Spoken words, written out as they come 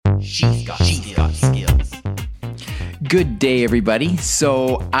She's got skills. Good day, everybody.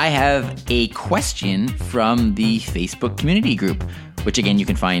 So I have a question from the Facebook community group, which again you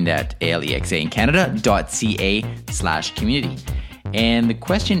can find at alexaincanada.ca/community. And the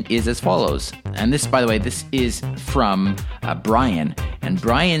question is as follows. And this, by the way, this is from Brian. And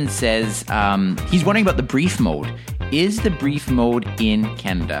Brian says he's wondering about the brief mode. Is the brief mode in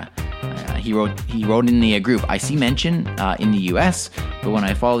Canada? He wrote in the group, I see mention in the US, but when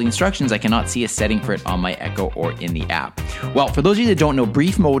I follow the instructions, I cannot see a setting for it on my Echo or in the app. Well, for those of you that don't know,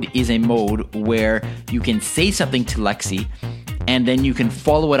 brief mode is a mode where you can say something to Lexi and then you can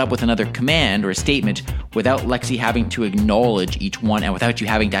follow it up with another command or a statement without Lexi having to acknowledge each one and without you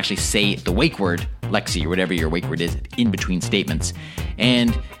having to actually say the wake word, Lexi, or whatever your wake word is, in between statements.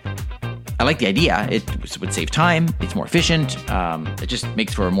 And I like the idea. It would save time. It's more efficient. It just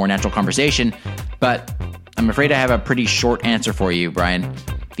makes for a more natural conversation. But I'm afraid I have a pretty short answer for you, Brian.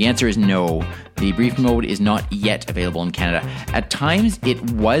 The answer is no. The brief mode is not yet available in Canada. At times, it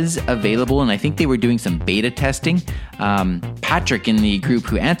was available, and I think they were doing some beta testing. Patrick in the group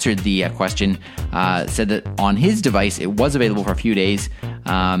who answered the question said that on his device, it was available for a few days,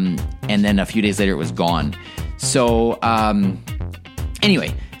 and then a few days later, it was gone. So,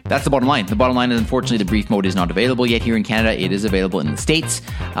 anyway, that's the bottom line. The bottom line is, unfortunately, the brief mode is not available yet here in Canada. It is available in the States.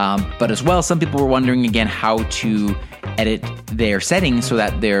 But as well, some people were wondering, again, how to edit their settings so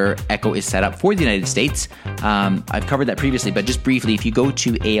that their Echo is set up for the United States. I've covered that previously, but just briefly, if you go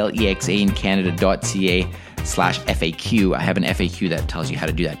to alexaincanada.ca/FAQ, I have an FAQ that tells you how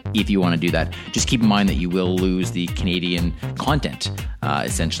to do that if you want to do that. Just keep in mind that you will lose the Canadian content,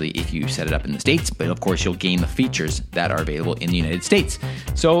 essentially, if you set it up in the States, but of course you'll gain the features that are available in the United States.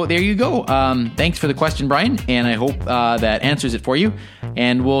 So there you go. Thanks for the question, Brian, and I hope that answers it for you,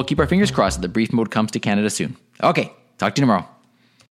 and we'll keep our fingers crossed that the brief mode comes to Canada soon. Okay, talk to you tomorrow.